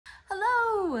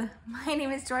Hello, my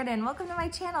name is Jordan. Welcome to my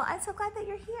channel. I'm so glad that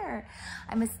you're here.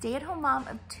 I'm a stay-at-home mom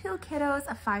of 2 kiddos,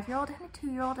 a 5-year-old and a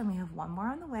 2-year-old, and we have 1 more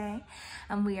on the way,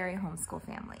 and we are a homeschool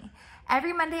family.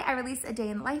 Every Monday, I release a day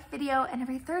in life video, and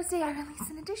every Thursday, I release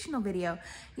an additional video,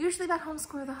 usually about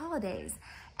homeschool or the holidays.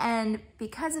 And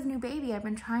because of new baby, I've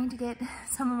been trying to get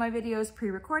some of my videos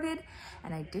pre-recorded,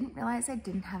 and I didn't realize I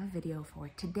didn't have a video for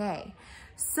today.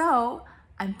 So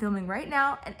I'm filming right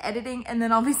now and editing, and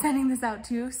then I'll be sending this out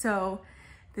too. So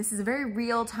this is a very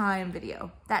real-time video.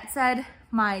 That said,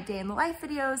 my day in the life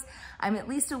videos, I'm at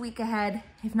least a week ahead,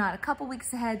 if not a couple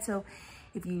weeks ahead. So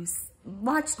if you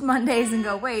watched Mondays and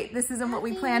go, wait, this isn't what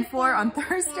we planned for on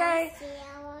Thursday,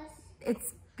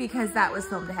 it's because that was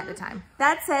filmed ahead of time.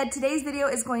 That said, today's video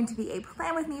is going to be a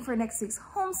plan with me for next week's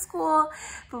homeschool.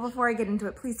 But before I get into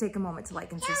it, please take a moment to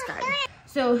like and subscribe.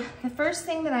 So the first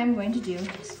thing that I'm going to do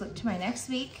is flip to my next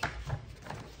week.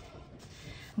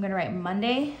 I'm gonna write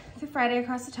Monday through Friday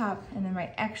across the top and then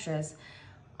write extras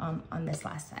on this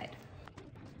last side.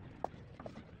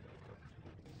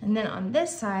 And then on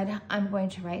this side, I'm going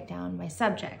to write down my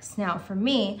subjects. Now for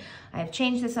me, I've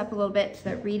changed this up a little bit so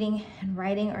that reading and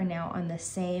writing are now on the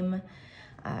same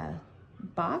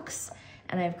box.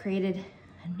 And I've created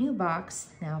a new box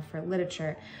now for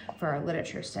literature, for our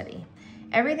literature study.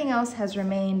 Everything else has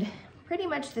remained pretty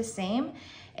much the same,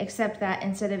 except that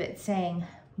instead of it saying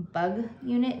bug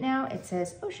unit now, it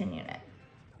says ocean unit.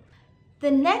 The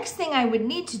next thing I would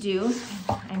need to do,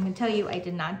 I'm gonna tell you I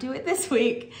did not do it this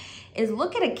week, is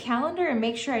look at a calendar and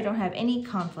make sure I don't have any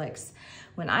conflicts.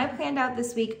 When I planned out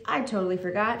this week, I totally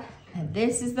forgot that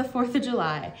this is the 4th of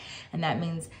July, and that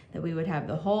means that we would have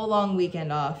the whole long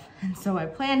weekend off. And so I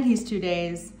planned these 2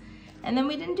 days, and then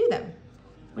we didn't do them,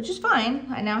 which is fine.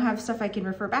 I now have stuff I can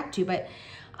refer back to, but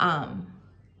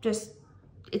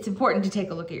it's important to take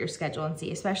a look at your schedule and see,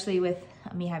 especially with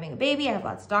me having a baby. I have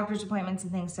lots of doctor's appointments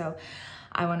and things, so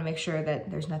I wanna make sure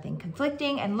that there's nothing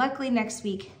conflicting, and luckily next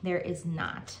week there is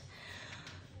not.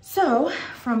 So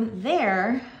from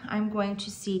there, I'm going to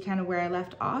see kind of where I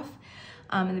left off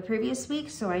in the previous week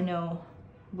so I know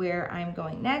where I'm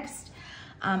going next.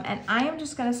 And I am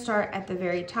just gonna start at the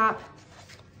very top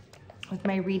with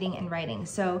my reading and writing.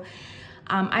 So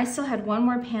I still had 1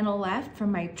 more panel left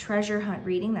from my treasure hunt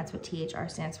reading. That's what THR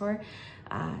stands for.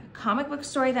 Comic book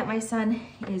story that my son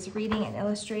is reading and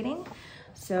illustrating.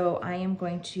 So I am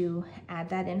going to add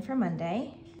that in for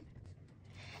Monday.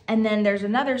 And then there's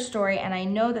another story, and I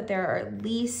know that there are at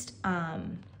least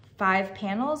 5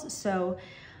 panels, so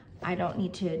I don't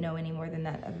need to know any more than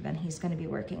that, other than he's gonna be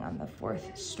working on the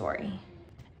 4th story.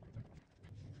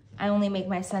 I only make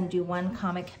my son do 1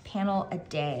 comic panel a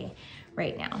day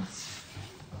right now.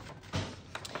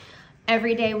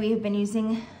 Every day we have been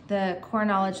using the core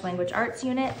knowledge language arts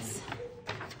units.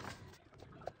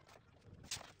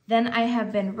 Then I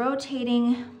have been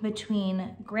rotating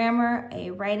between grammar,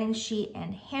 a writing sheet,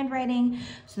 and handwriting.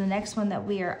 So the next one that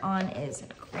we are on is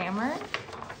grammar.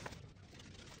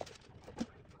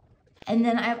 And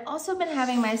then I've also been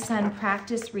having my son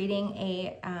practice reading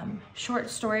a short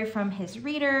story from his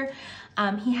reader.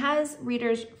 He has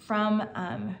readers from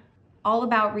All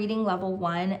About Reading Level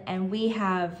 1, and we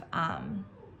have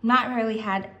not really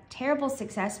had terrible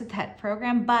success with that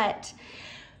program, but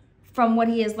from what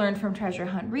he has learned from Treasure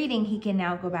Hunt Reading, he can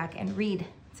now go back and read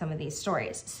some of these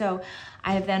stories. So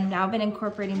I have then now been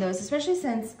incorporating those, especially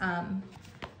since,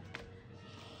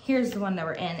 here's the one that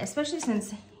we're in, especially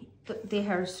since they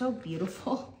are so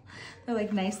beautiful. They're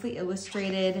like nicely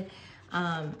illustrated,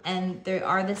 and there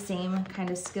are the same kind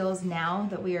of skills now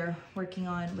that we are working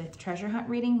on with Treasure Hunt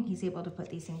Reading. He's able to put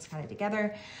these things kind of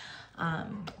together.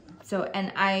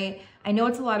 And I know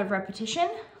it's a lot of repetition,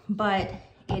 but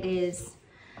it is,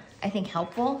 I think,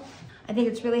 helpful. I think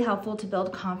it's really helpful to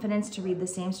build confidence to read the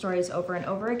same stories over and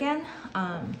over again.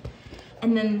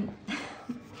 And then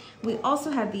we also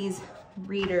have these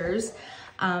readers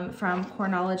from Core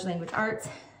Knowledge Language Arts.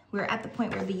 We're at the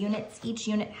point where each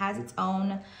unit has its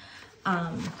own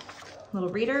little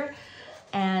reader.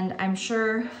 And I'm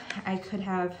sure I could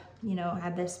have,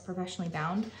 had this professionally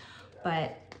bound,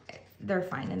 but they're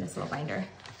fine in this little binder.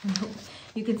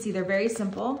 You can see they're very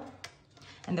simple,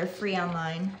 and they're free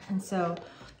online. And so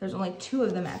there's only 2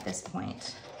 of them at this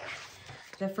point.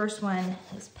 The first one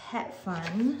is Pet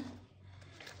Fun.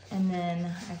 And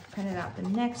then I've printed out the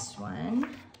next one,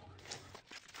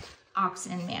 Ox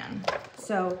and Man.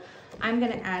 So I'm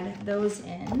gonna add those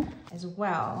in as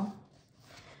well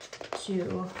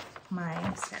to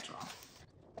my schedule.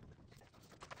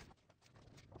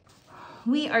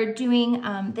 We are doing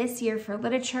this year for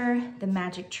literature, the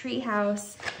Magic Tree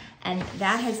House. And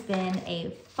that has been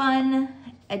a fun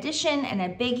addition and a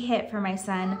big hit for my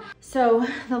son. So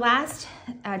the last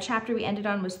chapter we ended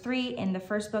on was 3 in the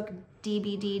first book,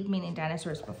 DBD, meaning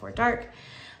Dinosaurs Before Dark.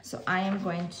 So I am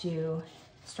going to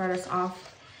start us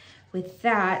off with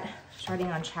that, starting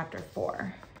on chapter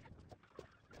 4.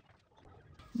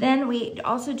 Then we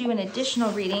also do an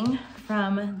additional reading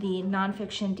from the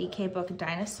nonfiction DK book,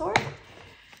 Dinosaur.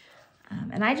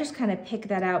 And I just kind of pick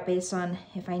that out based on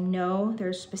if I know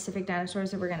there's specific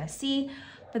dinosaurs that we're gonna see,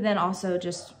 but then also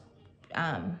just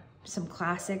some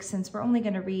classics, since we're only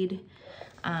gonna read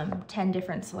 10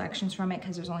 different selections from it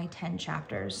because there's only 10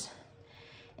 chapters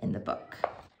in the book.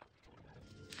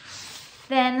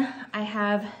 Then I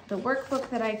have the workbook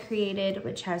that I created,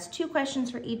 which has 2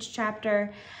 questions for each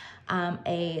chapter,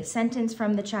 a sentence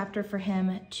from the chapter for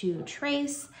him to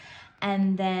trace,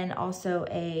 and then also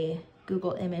a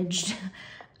Google imaged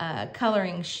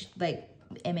coloring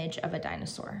image of a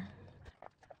dinosaur.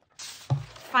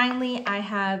 Finally, I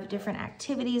have different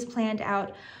activities planned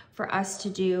out for us to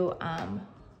do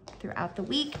throughout the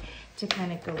week to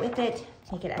kind of go with it,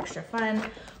 make it extra fun.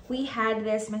 We had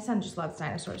this, my son just loves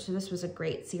dinosaurs, so this was a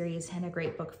great series and a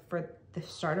great book for the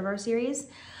start of our series.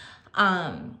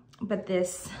 But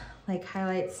this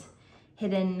highlights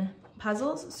hidden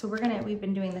puzzles. So we've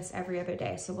been doing this every other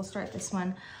day. So we'll start this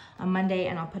one on Monday,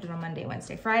 and I'll put it on Monday,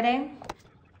 Wednesday, Friday.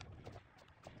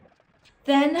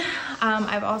 Then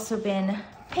I've also been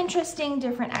Pinteresting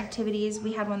different activities.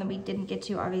 We had one that we didn't get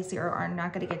to, obviously, or are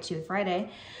not going to get to Friday.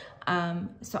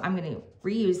 So I'm going to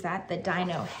reuse that, the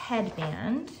dino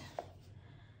headband.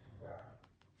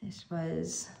 This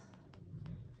was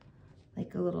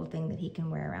like a little thing that he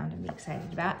can wear around and be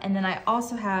excited about. And then I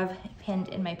also have pinned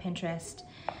in my Pinterest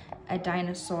a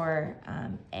dinosaur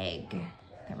egg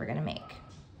that we're gonna make.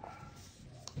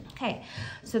 Okay,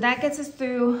 so that gets us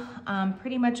through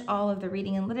pretty much all of the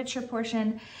reading and literature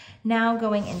portion. Now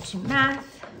going into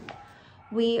math,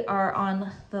 we are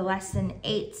on the lesson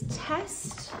 8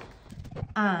 test,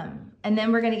 and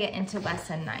then we're gonna get into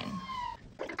lesson 9.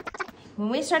 When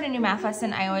we start a new math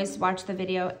lesson, I always watch the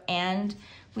video and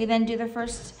we then do the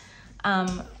first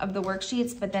of the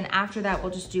worksheets, but then after that,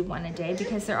 we'll just do one a day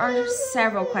because there are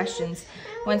several questions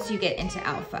once you get into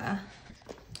alpha.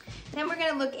 Then we're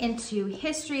gonna look into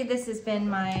history. This has been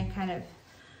my kind of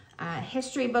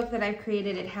history book that I've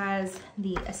created. It has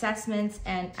the assessments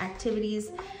and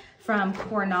activities from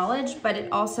core knowledge, but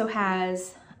it also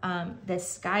has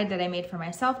this guide that I made for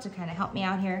myself to kind of help me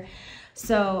out here.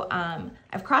 So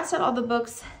I've crossed out all the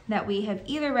books that we have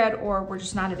either read or were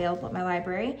just not available at my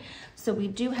library. So we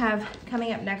do have,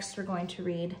 coming up next, we're going to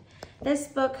read this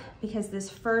book because this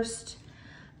first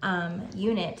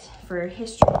unit for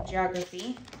history and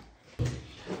geography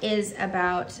is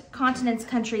about continents,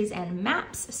 countries, and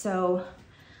maps. So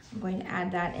I'm going to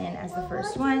add that in as the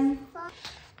first one.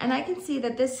 And I can see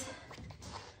that this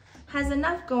has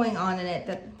enough going on in it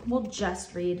that we'll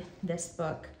just read this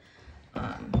book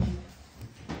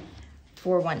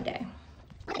for one day.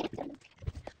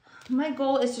 My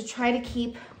goal is to try to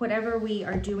keep whatever we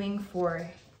are doing for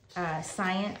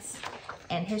science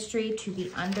and history to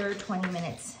be under 20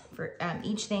 minutes for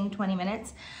each thing, 20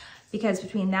 minutes, because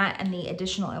between that and the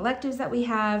additional electives that we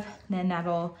have, then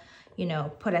that'll, you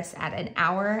know, put us at an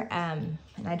hour. And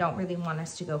I don't really want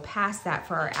us to go past that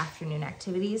for our afternoon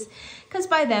activities, because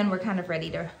by then we're kind of ready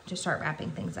to start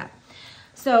wrapping things up.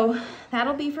 So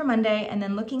that'll be for Monday. And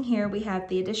then looking here, we have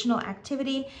the additional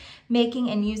activity, making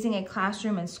and using a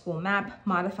classroom and school map,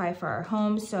 modify for our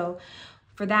home. So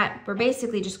for that, we're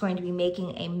basically just going to be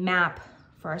making a map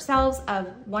for ourselves of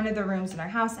one of the rooms in our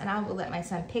house, and I will let my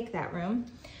son pick that room.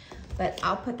 But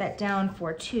I'll put that down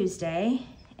for Tuesday,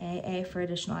 AA for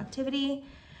additional activity,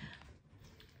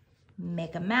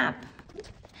 make a map.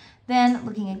 Then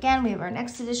looking again, we have our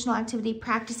next additional activity,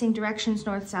 practicing directions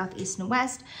north, south, east, and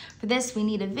west. For this, we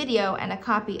need a video and a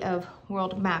copy of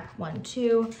World Map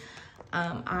 1-2.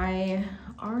 I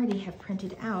already have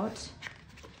printed out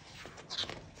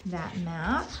that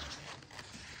map.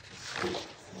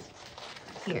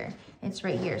 Here, it's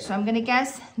right here. So I'm gonna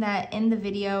guess that in the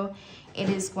video, it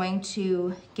is going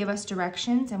to give us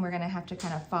directions and we're gonna have to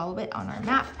kind of follow it on our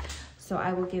map. So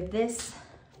I will give this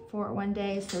for one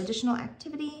day. So additional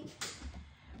activity,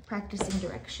 practicing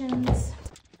directions.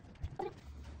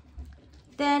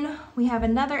 Then we have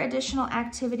another additional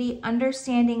activity,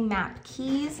 understanding map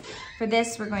keys. For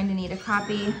this, we're going to need a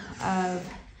copy of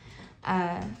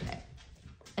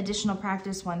additional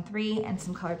practice 1-3 and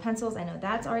some colored pencils. I know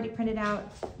that's already printed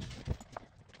out.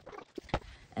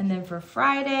 And then for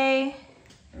Friday,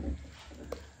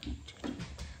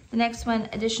 the next one,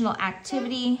 additional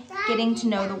activity, getting to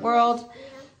know the world.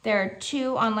 There are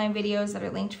 2 online videos that are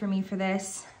linked for me for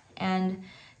this, and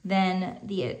then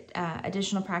the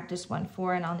additional practice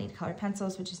 1-4, and I'll need colored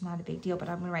pencils, which is not a big deal, but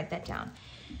I'm gonna write that down.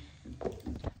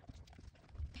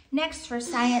 Next, for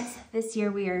science, this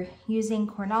year we are using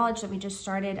core knowledge that we just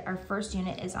started. Our first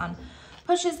unit is on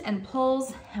pushes and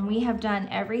pulls, and we have done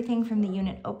everything from the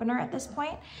unit opener at this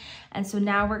point. And so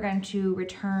now we're going to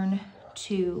return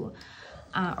to,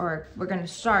 or we're going to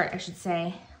start, I should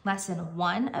say, lesson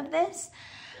 1 of this.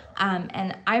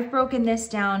 And I've broken this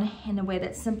down in a way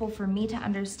that's simple for me to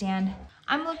understand.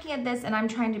 I'm looking at this and I'm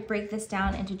trying to break this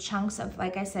down into chunks of,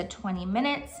 like I said, 20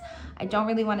 minutes. I don't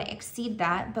really want to exceed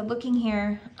that, but looking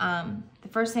here, the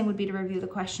first thing would be to review the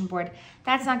question board.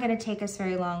 That's not going to take us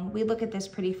very long. We look at this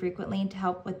pretty frequently to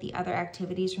help with the other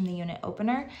activities from the unit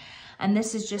opener. And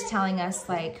this is just telling us,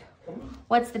 like,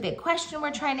 what's the big question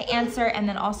we're trying to answer, and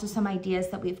then also some ideas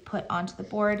that we've put onto the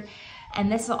board. And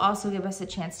this will also give us a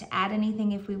chance to add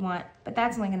anything if we want, but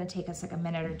that's only going to take us like a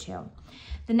minute or 2.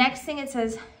 The next thing it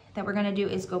says that we're going to do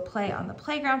is go play on the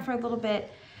playground for a little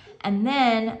bit, and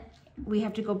then we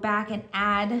have to go back and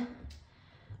add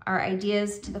our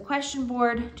ideas to the question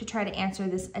board to try to answer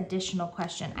this additional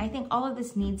question. I think all of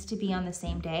this needs to be on the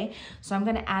same day, so I'm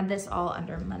going to add this all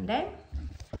under Monday.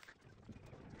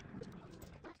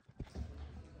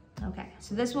 Okay,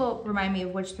 so this will remind me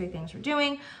of which 3 things we're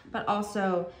doing, but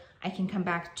also I can come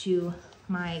back to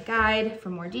my guide for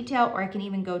more detail, or I can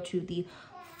even go to the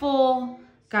full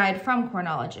guide from Core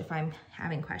Knowledge if I'm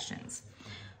having questions.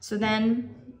 So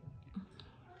then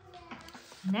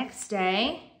next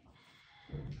day,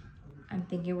 I'm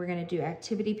thinking we're gonna do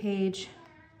activity page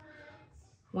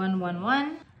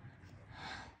 111.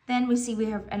 Then we see we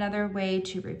have another way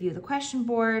to review the question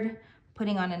board,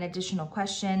 putting on an additional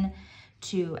question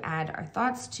to add our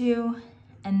thoughts to,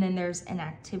 and then there's an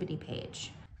activity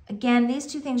page. Again, these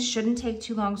 2 things shouldn't take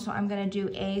too long, so I'm gonna do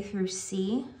A through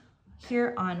C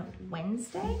here on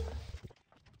Wednesday.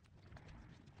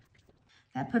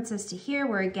 That puts us to here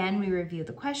where, again, we review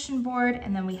the question board,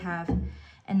 and then we have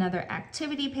another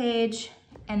activity page,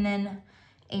 and then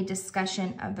a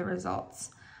discussion of the results.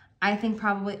 I think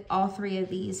probably all 3 of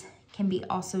these can be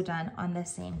also done on the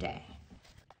same day.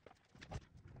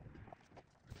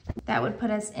 That would put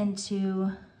us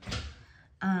into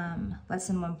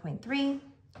lesson 1.3,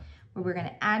 where we're going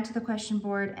to add to the question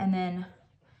board and then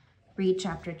read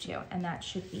chapter 2, and that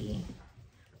should be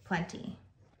plenty.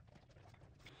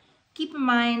 Keep in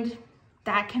mind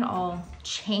that can all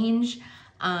change.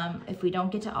 If we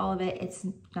don't get to all of it, it's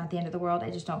not the end of the world. I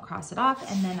just don't cross it off,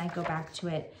 and then I go back to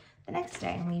it the next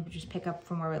day and we just pick up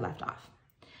from where we left off.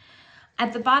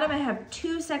 At the bottom, I have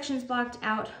 2 sections blocked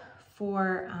out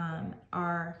for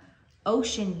our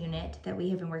ocean unit that we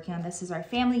have been working on. This is our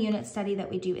family unit study that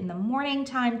we do in the morning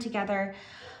time together.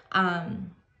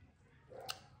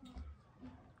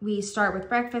 We start with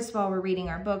breakfast while we're reading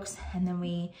our books, and then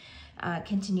we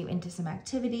continue into some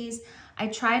activities. I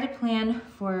try to plan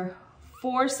for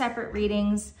 4 separate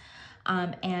readings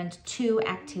and 2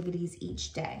 activities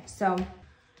each day. So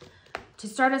to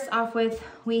start us off with,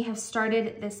 we have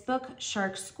started this book,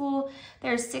 Shark School.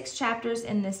 There are 6 chapters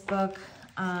in this book,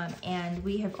 and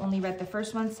we have only read the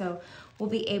first one, so we'll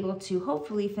be able to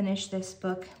hopefully finish this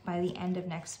book by the end of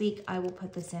next week. I will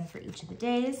put this in for each of the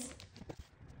days.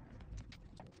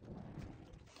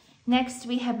 Next,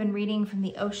 we have been reading from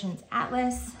the Oceans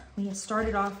Atlas. We have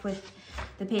started off with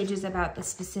the pages about the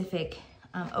specific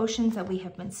oceans that we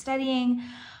have been studying,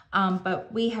 but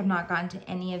we have not gotten to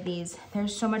any of these.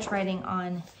 There's so much writing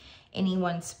on any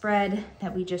one spread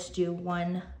that we just do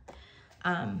 1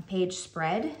 page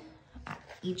spread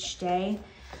each day.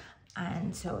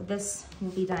 And so this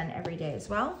will be done every day as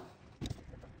well.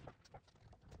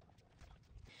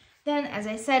 Then, as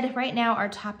I said, right now our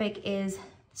topic is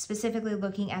specifically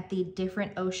looking at the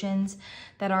different oceans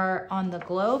that are on the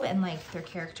globe and like their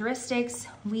characteristics.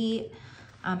 We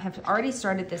have already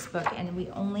started this book, and we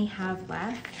only have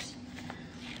left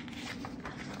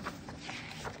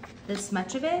this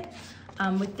much of it.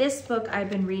 With this book, I've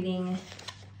been reading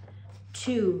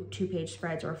 2 2-page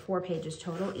spreads, or 4 pages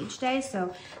total each day.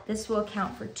 So this will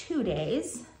account for 2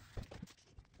 days,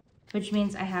 which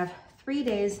means I have 3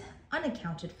 days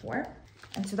unaccounted for.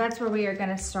 And so that's where we are going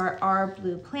to start our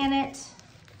blue planet.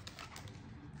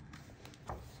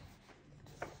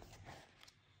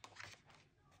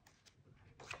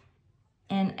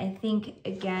 And I think,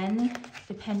 again,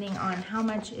 depending on how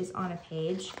much is on a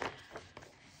page,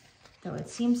 though it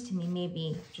seems to me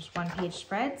maybe just 1-page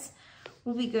spreads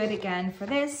will be good again for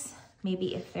this.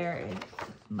 Maybe if they're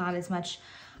not as much,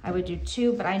 I would do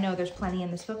 2, but I know there's plenty in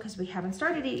this book because we haven't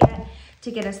started it yet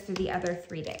to get us through the other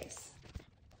 3 days.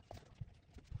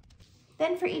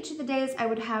 Then for each of the days, I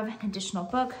would have an additional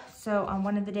book. So on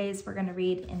one of the days, we're gonna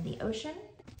read In the Ocean.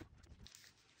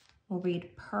 We'll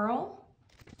read Pearl,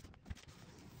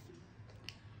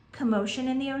 Commotion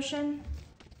in the Ocean,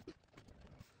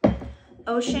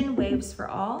 Ocean Waves for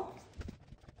All,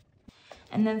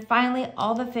 and then finally,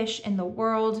 All the Fish in the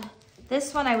World.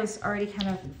 This one I was already kind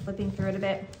of flipping through it a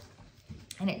bit,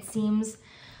 and it seems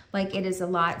like it is a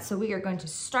lot. So we are going to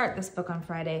start this book on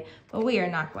Friday, but we are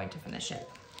not going to finish it.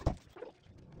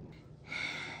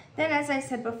 Then, as I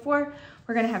said before,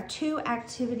 we're gonna have 2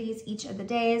 activities each of the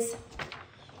days.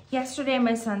 Yesterday,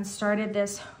 my son started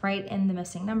this right in the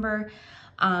missing number,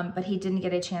 but he didn't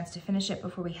get a chance to finish it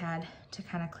before we had to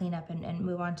kind of clean up and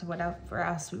move on to whatever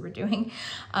else we were doing.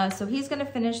 So he's gonna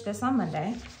finish this on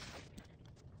Monday.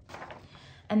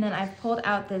 And then I've pulled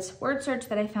out this word search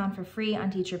that I found for free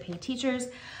on Teacher Pay Teachers.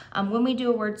 When we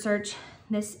do a word search,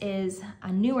 this is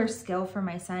a newer skill for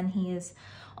my son. He is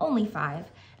only 5.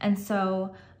 And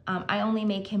so I only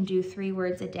make him do 3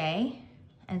 words a day.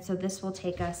 And so this will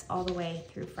take us all the way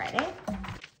through Friday.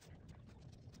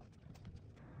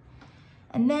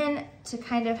 And then to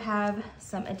kind of have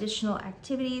some additional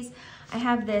activities, I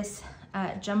have this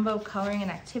jumbo coloring and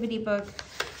activity book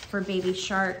for Baby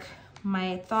Shark.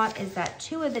 My thought is that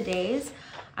 2 of the days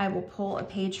I will pull a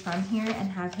page from here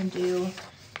and have him do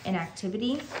an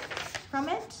activity from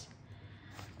it.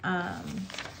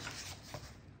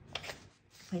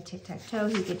 Play tic-tac-toe,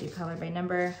 he could do color by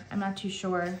number. I'm not too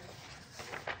sure.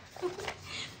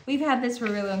 We've had this for a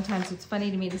really long time, so it's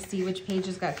funny to me to see which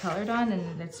pages got colored on,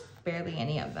 and it's barely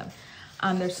any of them.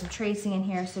 There's some tracing in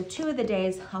here. So 2 of the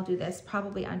days I'll do this,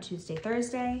 probably on Tuesday,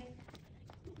 Thursday.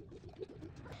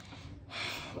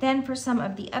 Then for some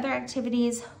of the other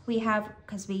activities we have,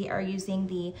 because we are using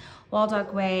the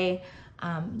Waldock Way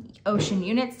Ocean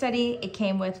Unit Study, it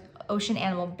came with Ocean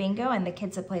Animal Bingo, and the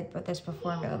kids have played with this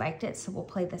before and really liked it, so we'll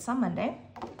play this on Monday.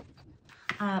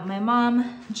 My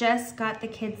mom just got the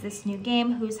kids this new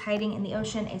game, Who's Hiding in the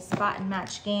Ocean, a spot and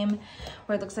match game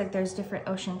where it looks like there's different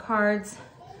ocean cards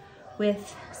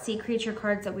with sea creature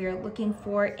cards that we are looking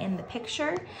for in the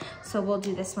picture. So we'll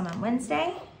do this one on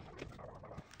Wednesday.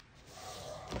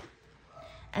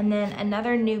 And then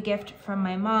another new gift from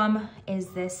my mom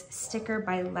is this sticker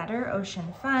by letter,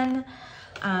 Ocean Fun.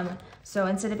 So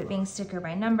instead of it being sticker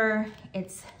by number,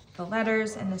 it's the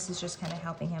letters, and this is just kind of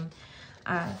helping him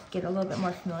get a little bit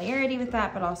more familiarity with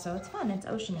that, but also it's fun, it's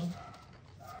oceany.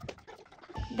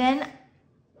 Then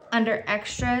under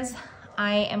extras,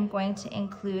 I am going to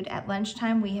include at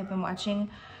lunchtime, we have been watching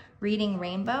Reading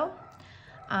Rainbow.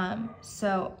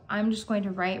 So I'm just going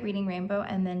to write Reading Rainbow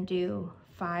and then do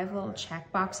 5 little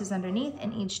check boxes underneath,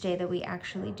 and each day that we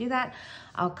actually do that,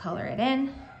 I'll color it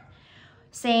in.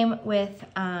 Same with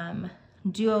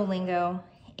Duolingo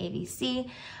ABC.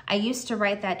 I used to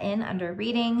write that in under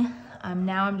reading.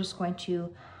 Now I'm just going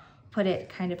to put it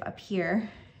kind of up here.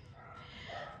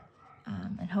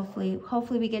 And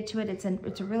hopefully we get to it. It's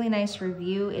a really nice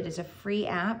review. It is a free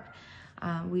app.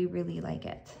 We really like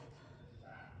it.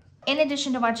 In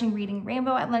addition to watching Reading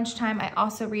Rainbow at lunchtime, I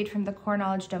also read from the core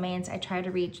knowledge domains. I try to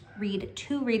read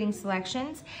 2 reading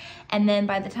selections, and then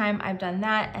by the time I've done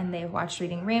that and they've watched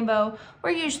Reading Rainbow, we're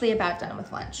usually about done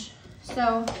with lunch.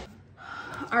 So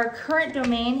our current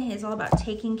domain is all about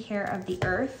taking care of the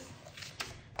earth.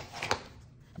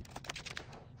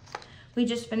 We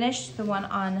just finished the one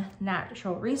on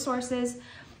natural resources,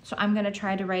 so I'm gonna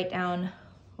try to write down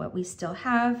what we still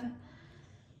have,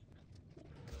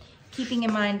 keeping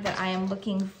in mind that I am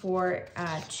looking for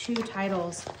 2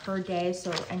 titles per day,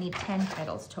 so I need 10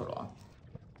 titles total.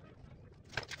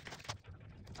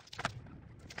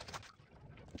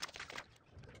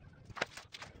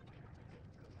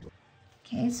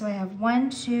 Okay, so I have 1,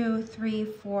 2, 3,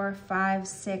 4, 5,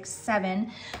 6,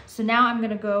 7. So now I'm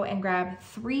gonna go and grab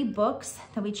 3 books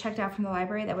that we checked out from the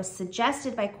library that was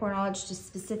suggested by Core Knowledge to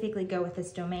specifically go with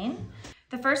this domain.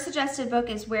 The first suggested book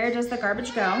is Where Does the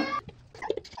Garbage Go?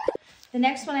 The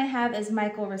next one I have is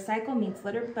Michael Recycle Meets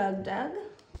Litter Bug Dug.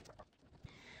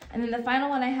 And then the final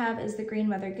one I have is The Green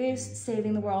Mother Goose,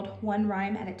 Saving the World One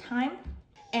Rhyme at a Time.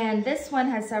 And this one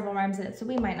has several rhymes in it, so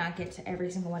we might not get to every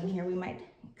single one here. We might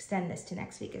extend this to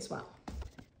next week as well.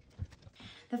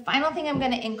 The final thing I'm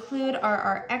going to include are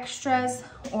our extras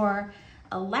or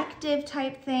elective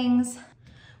type things.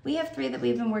 We have 3 that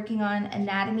we've been working on: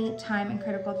 anatomy, time, and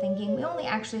critical thinking. We only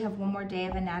actually have 1 more day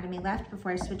of anatomy left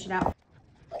before I switch it out.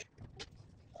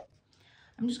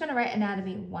 I'm just gonna write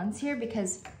anatomy once here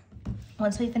because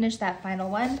once we finish that final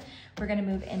one, we're gonna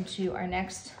move into our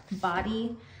next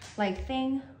body-like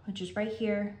thing, which is right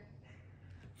here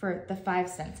for the 5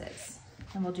 senses.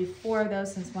 And we'll do 4 of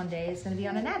those since one day is gonna be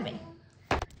on anatomy.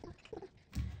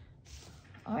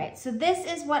 All right, so this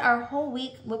is what our whole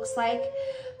week looks like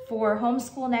for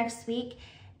homeschool next week.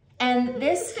 And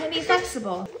this can be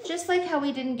flexible, just like how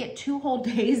we didn't get 2 whole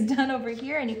days done over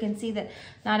here. And you can see that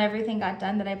not everything got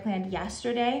done that I planned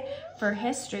yesterday for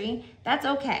history. That's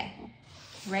okay,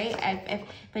 right? If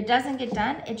it doesn't get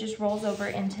done, it just rolls over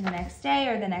into the next day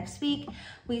or the next week.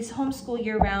 We homeschool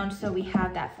year round, so we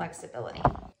have that flexibility.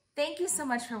 Thank you so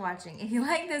much for watching. If you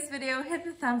like this video, hit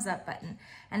the thumbs up button.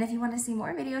 And if you want to see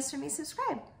more videos from me,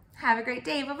 subscribe. Have a great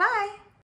day. Bye-bye.